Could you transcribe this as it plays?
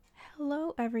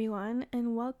Hello, everyone,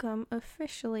 and welcome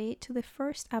officially to the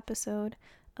first episode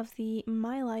of the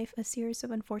My Life, a Series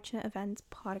of Unfortunate Events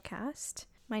podcast.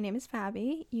 My name is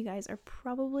Fabi. You guys are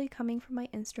probably coming from my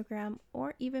Instagram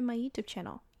or even my YouTube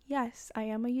channel. Yes, I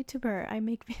am a YouTuber. I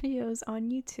make videos on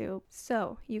YouTube.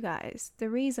 So, you guys, the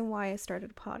reason why I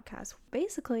started a podcast,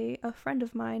 basically, a friend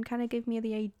of mine kind of gave me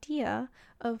the idea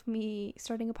of me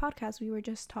starting a podcast. We were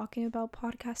just talking about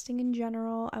podcasting in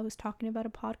general. I was talking about a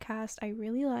podcast I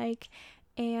really like,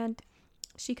 and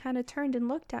she kind of turned and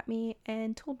looked at me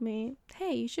and told me,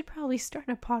 hey, you should probably start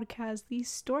a podcast. These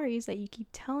stories that you keep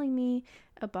telling me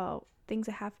about things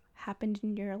that have happened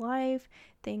in your life,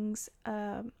 things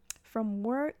from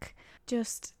work,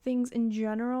 just things in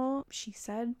general. She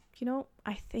said,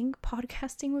 I think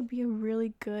podcasting would be a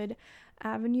really good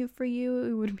avenue for you.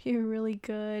 It would be a really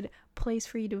good place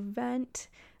for you to vent,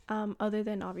 other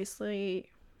than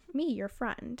obviously me, your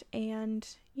friend. And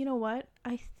you know what?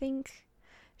 I think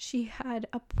she had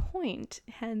a point,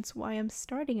 hence why I'm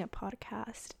starting a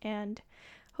podcast. And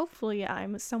hopefully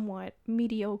I'm somewhat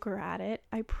mediocre at it.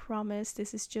 I promise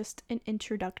this is just an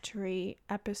introductory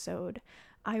episode.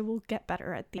 I will get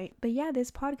better at but yeah,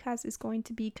 this podcast is going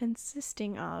to be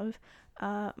consisting of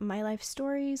my life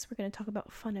stories. We're going to talk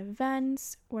about fun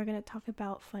events. We're going to talk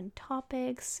about fun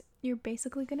topics. You're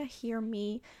basically going to hear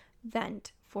me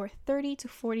vent for 30 to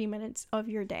 40 minutes of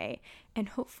your day, and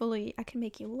hopefully I can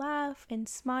make you laugh and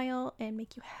smile and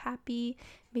make you happy,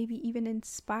 maybe even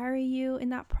inspire you in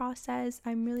that process.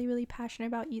 I'm really passionate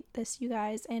about this, you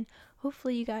guys, and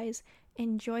hopefully you guys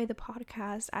enjoy the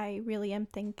podcast. I really am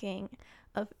thinking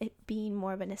of it being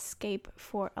more of an escape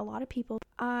for a lot of people.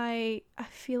 I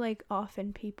feel like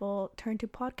often people turn to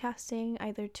podcasting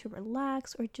either to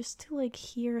relax or just to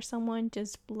hear someone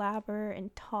just blabber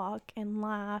and talk and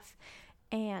laugh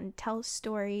and tell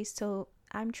stories. So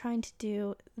I'm trying to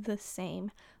do the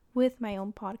same with my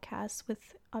own podcast,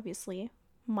 with obviously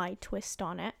my twist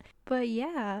on it. But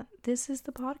yeah, this is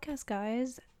the podcast,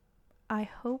 guys. I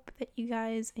hope that you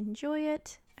guys enjoy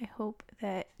it. I hope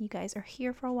that you guys are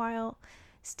here for a while.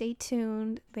 Stay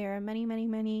tuned. There are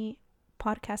many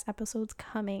podcast episodes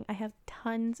coming. I have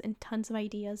tons and tons of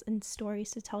ideas and stories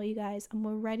to tell you guys. I'm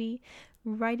already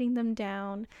writing them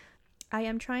down. I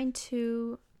am trying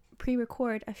to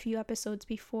pre-record a few episodes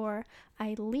before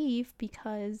I leave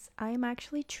because I am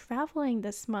actually traveling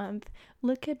this month.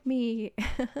 Look at me.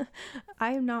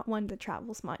 I am not one that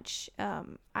travels much.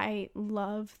 I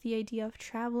love the idea of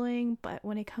traveling, but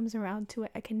when it comes around to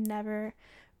it, I can never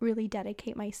really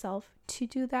dedicate myself to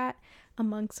do that.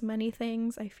 Amongst many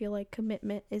things, I feel like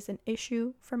commitment is an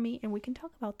issue for me, and we can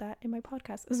talk about that in my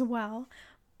podcast as well.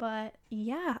 But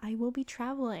yeah, I will be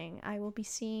traveling. I will be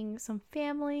seeing some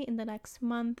family in the next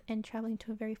month and traveling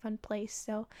to a very fun place.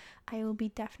 So I will be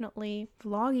definitely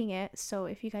vlogging it. So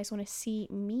if you guys want to see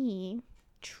me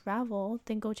travel,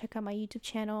 then go check out my YouTube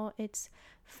channel. It's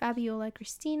Fabiola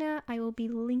Cristina. I will be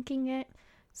linking it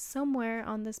somewhere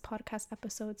on this podcast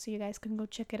episode, so you guys can go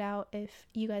check it out. If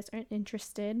you guys aren't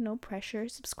interested, no pressure,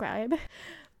 subscribe.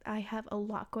 I have a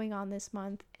lot going on this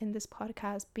month, and this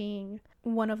podcast being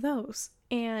one of those.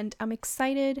 And I'm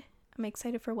excited. I'm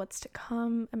excited for what's to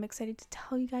come. I'm excited to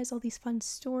tell you guys all these fun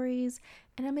stories,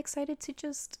 and I'm excited to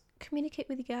just communicate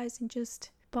with you guys and just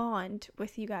bond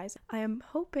with you guys. I am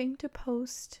hoping to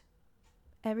post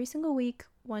every single week,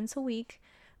 once a week.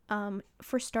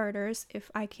 For starters,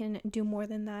 if I can do more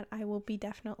than that, I will be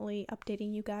definitely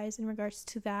updating you guys in regards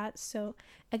to that. So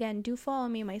again, do follow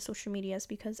me on my social medias,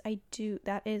 because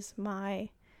that is my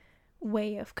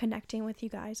way of connecting with you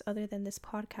guys other than this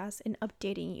podcast and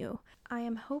updating you. I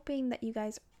am hoping that you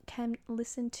guys can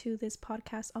listen to this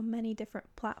podcast on many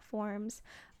different platforms.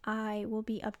 I will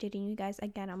be updating you guys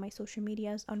again on my social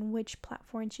medias on which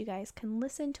platforms you guys can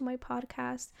listen to my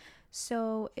podcast.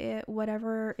 So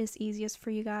whatever is easiest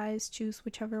for you guys, choose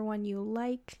whichever one you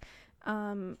like.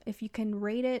 If you can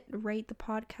rate the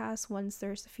podcast once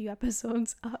there's a few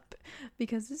episodes up,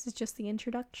 because this is just the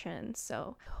introduction.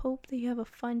 So hope that you have a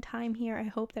fun time here. I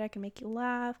hope that I can make you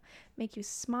laugh, make you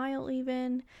smile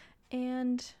even,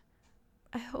 and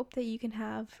I hope that you can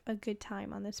have a good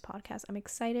time on this podcast. I'm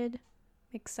excited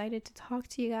to talk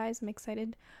to you guys. I'm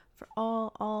excited for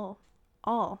all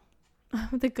of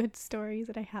the good stories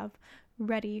that I have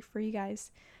ready for you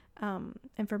guys,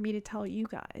 and for me to tell you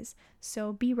guys.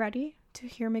 So be ready to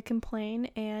hear me complain,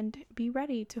 and be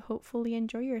ready to hopefully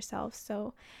enjoy yourself.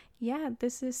 So yeah,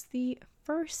 this is the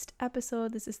first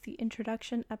episode. This is the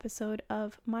introduction episode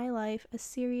of My Life, a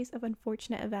Series of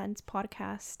Unfortunate Events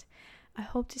podcast. I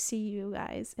hope to see you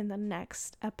guys in the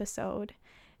next episode.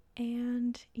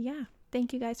 And yeah,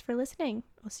 thank you guys for listening.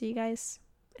 I'll see you guys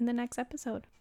in the next episode.